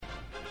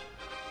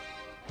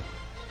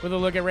With a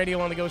look at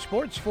Radio on the Go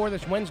Sports for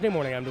this Wednesday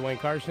morning, I'm Dwayne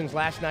Carsons.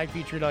 Last night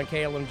featured on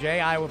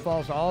KLMJ, Iowa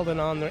Falls Alden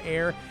on the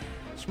air,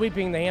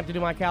 sweeping the Hampton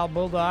Dumont-Cal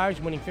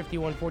Bulldogs, winning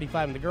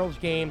 51-45 in the girls'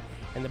 game,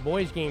 and the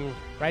boys' game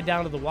right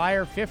down to the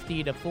wire,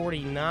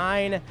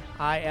 50-49.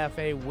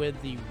 IFA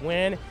with the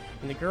win.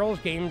 In the girls'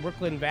 game,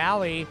 Brooklyn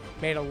Valley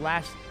made a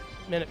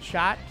last-minute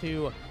shot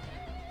to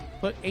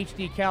put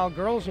HD Cal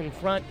girls in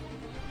front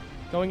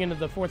going into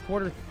the fourth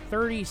quarter,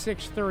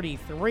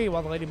 36-33,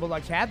 while the Lady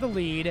Bulldogs had the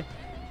lead.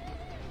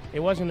 It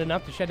wasn't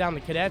enough to shut down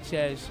the Cadets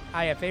as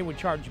IFA would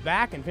charge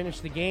back and finish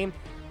the game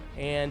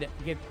and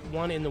get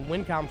one in the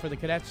win column for the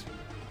Cadets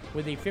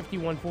with a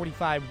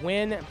 51-45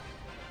 win.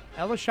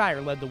 Ella Shire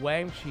led the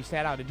way. She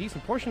sat out a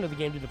decent portion of the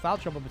game due to foul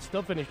trouble, but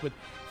still finished with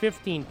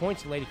 15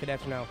 points. The Lady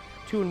Cadets are now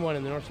 2-1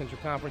 in the North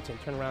Central Conference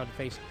and turn around to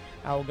face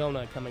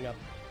Algona coming up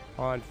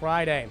on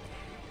Friday.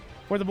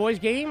 For the boys'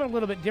 game, a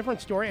little bit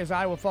different story as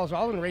Iowa Falls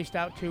Alden raced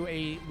out to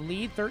a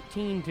lead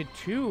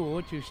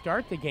 13-2 to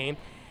start the game.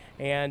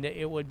 And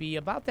it would be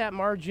about that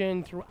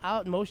margin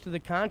throughout most of the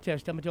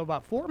contest up until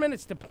about 4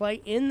 minutes to play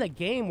in the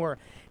game where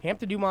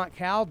Hampton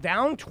Dumont-Cal,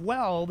 down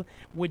 12,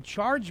 would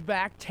charge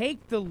back,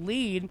 take the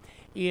lead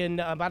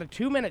in about a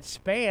 2-minute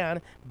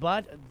span,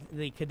 but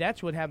the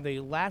Cadets would have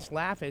the last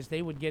laugh as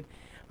they would get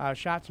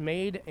shots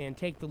made and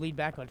take the lead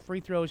back on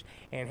free throws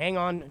and hang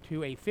on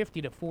to a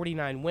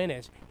 50-49 win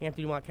as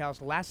Hampton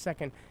Dumont-Cal's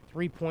last-second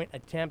three-point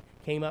attempt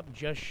came up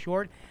just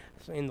short.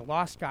 In the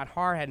loss, Scott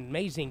Haar had an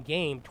amazing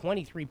game,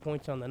 23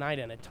 points on the night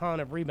and a ton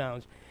of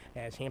rebounds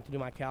as Hampton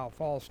Dumont-Cal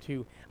falls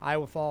to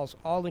Iowa Falls.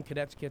 Alden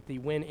Cadets get the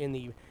win in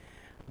the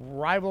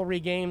rivalry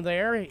game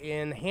there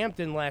in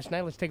Hampton last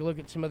night. Let's take a look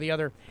at some of the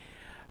other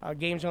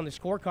games on the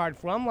scorecard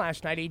from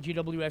last night.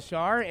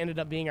 AGWSR ended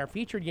up being our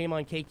featured game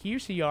on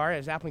KQCR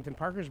as Appleton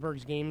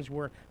Parkersburg's games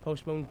were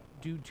postponed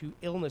due to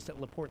illness at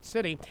LaPorte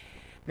City.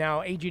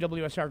 Now,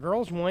 AGWSR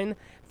girls won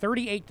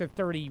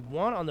 38-31.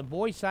 On the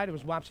boys' side, it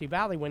was Wapsie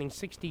Valley winning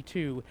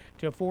 62-40.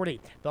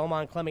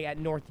 Belmont Clemmy at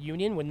North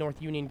Union, with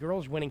North Union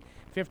girls winning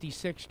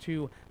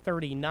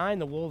 56-39.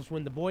 The Wolves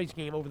win the boys'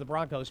 game over the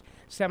Broncos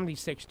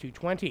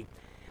 76-20.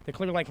 The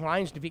Clear Lake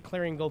Lions defeat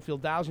Clarion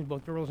Goldfield Dows in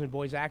both girls and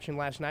boys action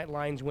last night.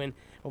 Lions win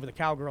over the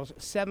Cowgirls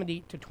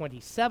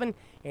 70-27,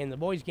 and the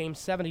boys' game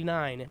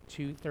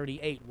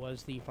 79-38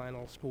 was the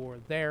final score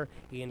there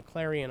in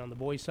Clarion on the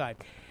boys' side.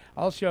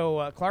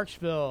 Also,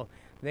 Clarksville,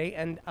 they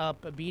end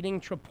up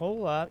beating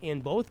Tripola in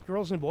both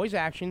girls and boys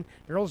action.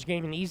 Girls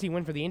game an easy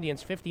win for the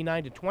Indians,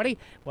 59-20,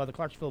 while the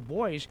Clarksville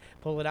boys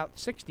pull it out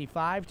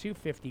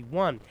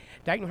 65-51.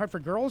 Dayton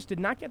Hartford girls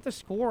did not get the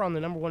score on the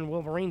number one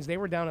Wolverines. They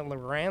were down at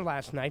LeGrand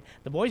last night.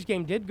 The boys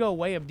game did go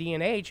way of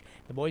D&H.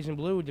 The boys in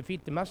blue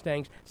defeat the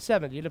Mustangs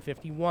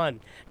 70-51.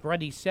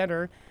 Grundy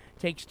Center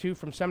takes two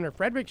from Sumner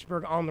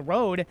Fredericksburg on the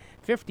road,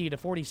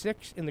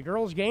 50-46 in the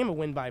girls' game, a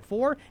win by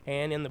 4,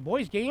 and in the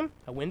boys' game,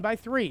 a win by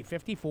 3,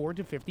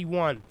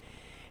 54-51.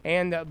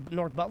 And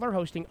North Butler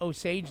hosting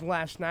Osage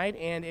last night,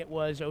 and it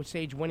was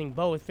Osage winning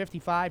both,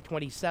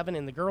 55-27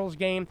 in the girls'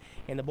 game.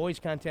 In the boys'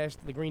 contest,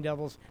 the Green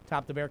Devils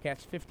topped the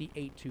Bearcats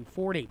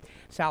 58-40.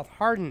 South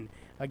Hardin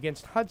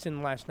against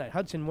Hudson last night.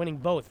 Hudson winning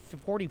both,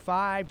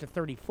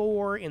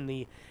 45-34 in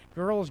the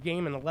girls'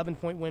 game, an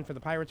 11-point win for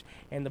the Pirates,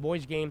 and the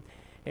boys' game,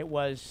 it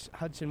was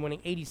Hudson winning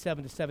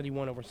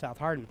 87-71 over South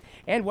Hardin.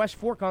 And West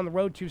Fork on the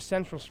road to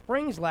Central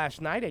Springs last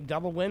night, a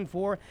double win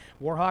for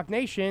Warhawk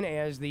Nation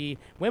as the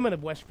women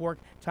of West Fork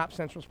top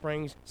Central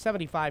Springs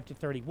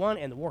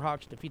 75-31, and the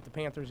Warhawks defeat the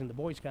Panthers in the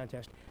boys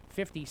contest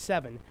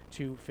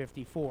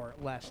 57-54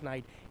 last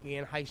night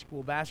in high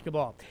school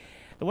basketball.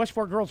 The West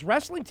Fork girls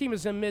wrestling team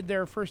is amid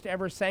their first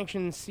ever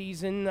sanctioned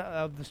season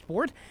of the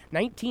sport.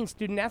 19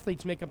 student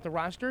athletes make up the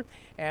roster.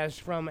 As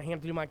from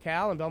Hampton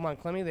Dumont-Cal and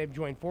Belmont Clemmy, they've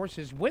joined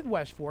forces with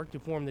West Fork to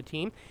form the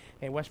team.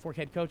 And West Fork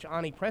head coach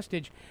Ani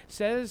Prestige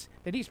says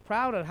that he's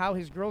proud of how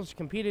his girls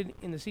competed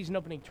in the season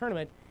opening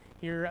tournament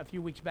here a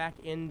few weeks back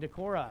in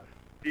Decorah.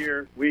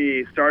 Year,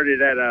 we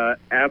started at an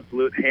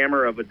absolute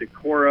hammer of a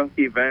Decorah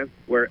event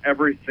where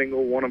every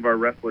single one of our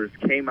wrestlers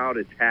came out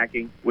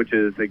attacking, which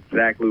is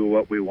exactly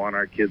what we want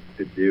our kids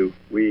to do.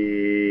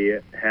 We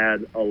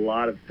had a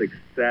lot of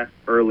success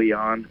early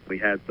on. We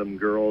had some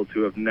girls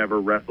who have never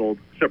wrestled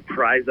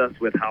surprise us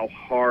with how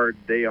hard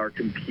they are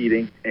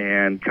competing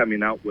and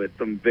coming out with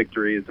some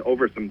victories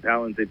over some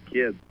talented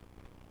kids.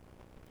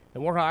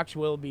 The Warhawks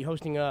will be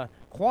hosting a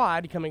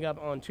quad coming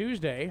up on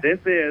Tuesday.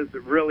 This is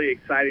really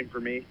exciting for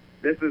me.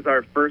 This is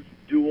our first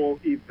dual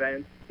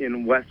event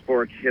in West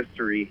Fork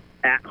history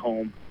at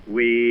home.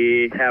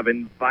 We have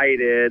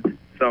invited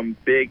some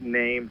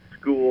big-name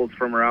schools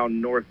from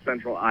around north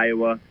central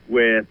Iowa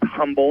with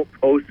Humboldt,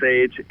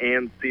 Osage,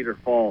 and Cedar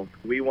Falls.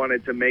 We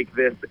wanted to make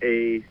this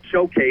a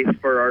showcase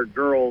for our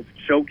girls,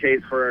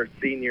 showcase for our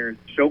seniors,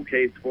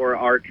 showcase for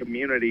our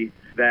community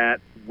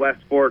that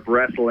West Fork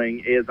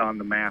wrestling is on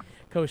the map.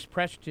 Coach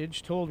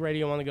Prestige told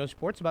Radio on the Go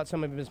Sports about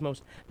some of his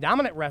most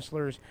dominant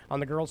wrestlers on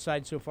the girls'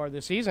 side so far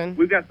this season.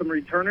 We've got some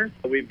returners.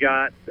 We've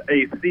got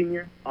a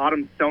senior,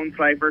 Autumn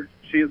Stonecipher.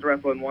 She is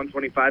wrestling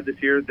 125 this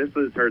year. This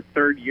is her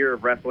third year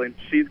of wrestling.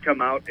 She's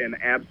come out and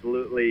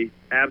absolutely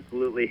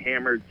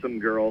hammered some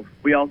girls.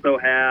 We also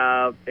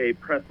have a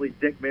Presley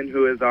Dickman,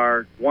 who is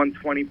our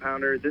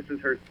 120-pounder. This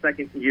is her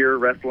second year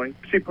wrestling.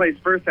 She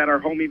placed first at our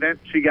home event.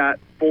 She got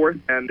fourth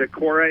and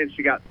Decorah, and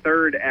she got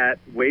third at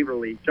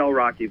Waverly Shell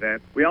Rock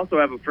event. We also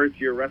have a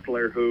first-year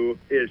wrestler who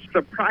is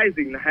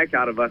surprising the heck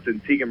out of us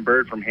in Tegan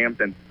Bird from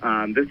Hampton.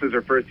 This is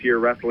her first year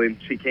wrestling.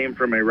 She came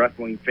from a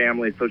wrestling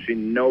family, so she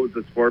knows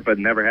the sport but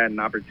never had an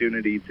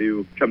opportunity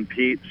to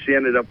compete. She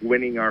ended up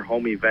winning our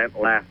home event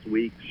last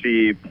week.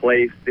 She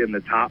placed in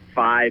the top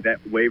 5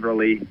 at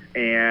Waverly,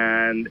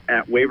 and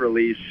at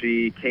Waverly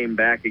she came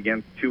back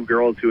against 2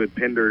 girls who had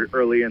pinned her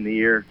early in the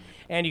year.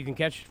 And you can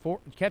catch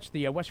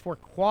the West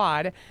Fork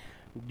Quad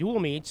dual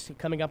meets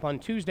coming up on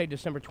Tuesday,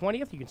 December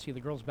 20th. You can see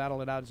the girls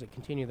battle it out as they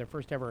continue their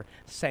first ever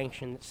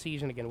sanctioned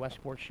season. Again, West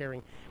Fork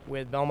sharing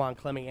with Belmont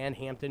Clemmie and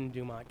Hampton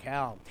Dumont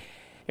Cal.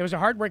 It was a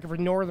heartbreaker for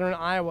Northern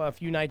Iowa a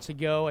few nights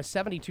ago. A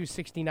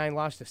 72-69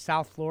 loss to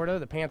South Florida.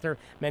 The Panther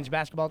men's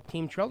basketball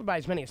team trailed by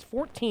as many as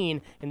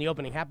 14 in the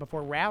opening half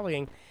before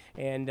rallying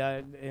and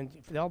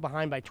fell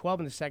behind by 12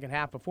 in the second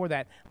half before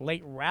that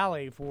late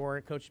rally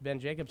for Coach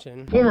Ben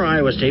Jacobson. Former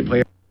Iowa State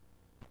player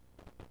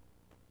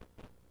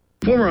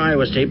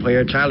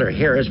Tyler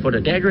Harris put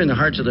a dagger in the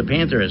hearts of the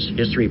Panthers.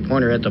 His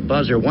three-pointer at the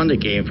buzzer won the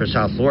game for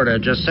South Florida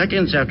just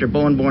seconds after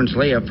Bowenborn's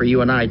layup for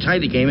UNI tied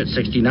the game at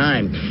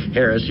 69.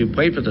 Harris, who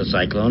played for the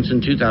Cyclones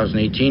in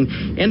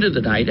 2018, ended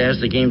the night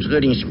as the game's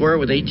leading scorer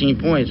with 18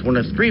 points, one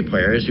of 3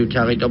 players who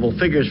tallied double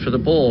figures for the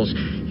Bulls.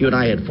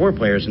 UNI had 4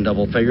 players in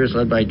double figures,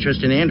 led by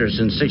Tristan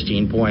Anderson,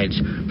 16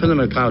 points. From the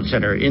McLeod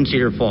Center in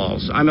Cedar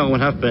Falls, I'm Elwin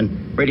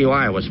Huffman, Radio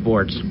Iowa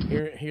Sports.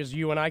 Here's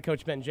UNI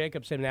coach Ben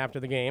Jacobson after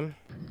the game.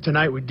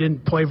 Tonight we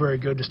didn't play very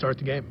good to start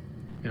the game.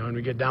 And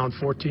we get down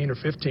 14 or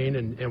 15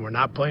 and we're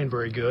not playing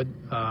very good.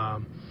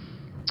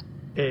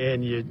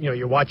 And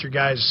you watch your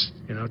guys,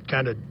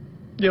 kind of,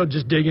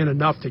 just dig in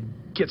enough to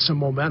get some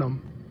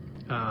momentum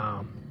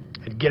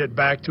and get it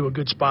back to a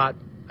good spot.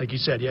 Like you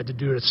said, you had to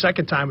do it a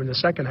second time in the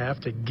second half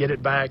to get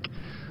it back.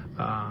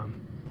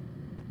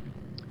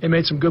 It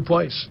made some good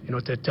plays,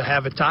 to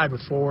have it tied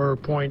with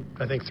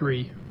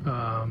 3.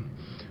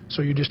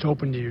 So you're just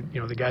hoping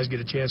the guys get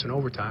a chance in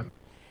overtime.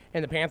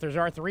 And the Panthers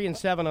are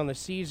 3-7 on the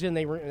season.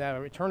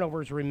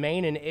 Turnovers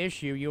remain an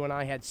issue.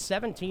 UNI had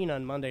 17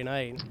 on Monday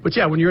night. But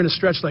yeah, when you're in a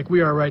stretch like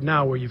we are right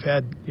now, where you've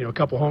had a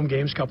couple home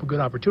games, a couple good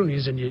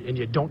opportunities, and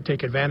you don't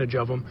take advantage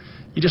of them,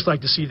 you just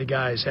like to see the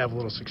guys have a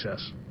little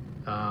success.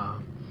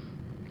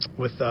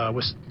 With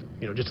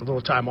just a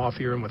little time off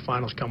here, and with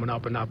finals coming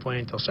up and not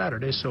playing until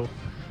Saturday, so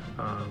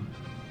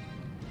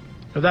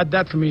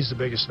that for me is the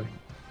biggest thing.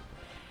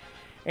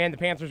 And the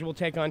Panthers will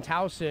take on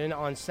Towson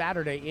on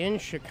Saturday in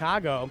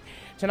Chicago.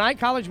 Tonight,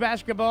 college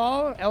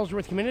basketball,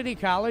 Ellsworth Community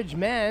College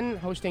men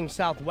hosting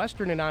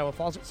Southwestern in Iowa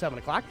Falls at 7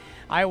 o'clock.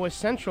 Iowa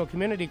Central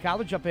Community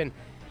College up in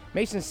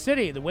Mason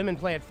City. The women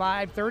play at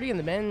 5:30 and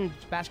the men's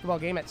basketball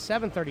game at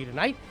 7:30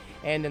 tonight.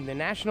 And in the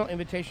National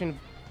Invitation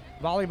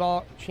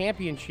Volleyball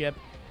Championship,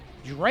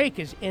 Drake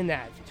is in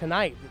that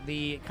tonight.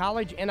 The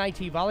College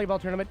NIT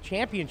Volleyball Tournament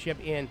Championship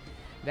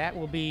that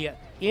will be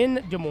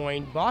in Des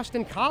Moines.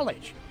 Boston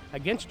College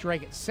against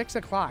Drake at 6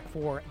 o'clock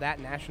for that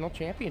national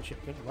championship.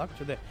 Good luck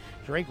to the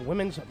Drake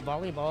women's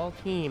volleyball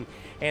team.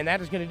 And that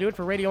is going to do it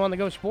for Radio on the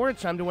Go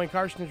Sports. I'm Dwayne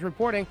Carstens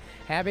reporting.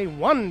 Have a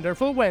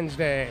wonderful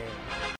Wednesday.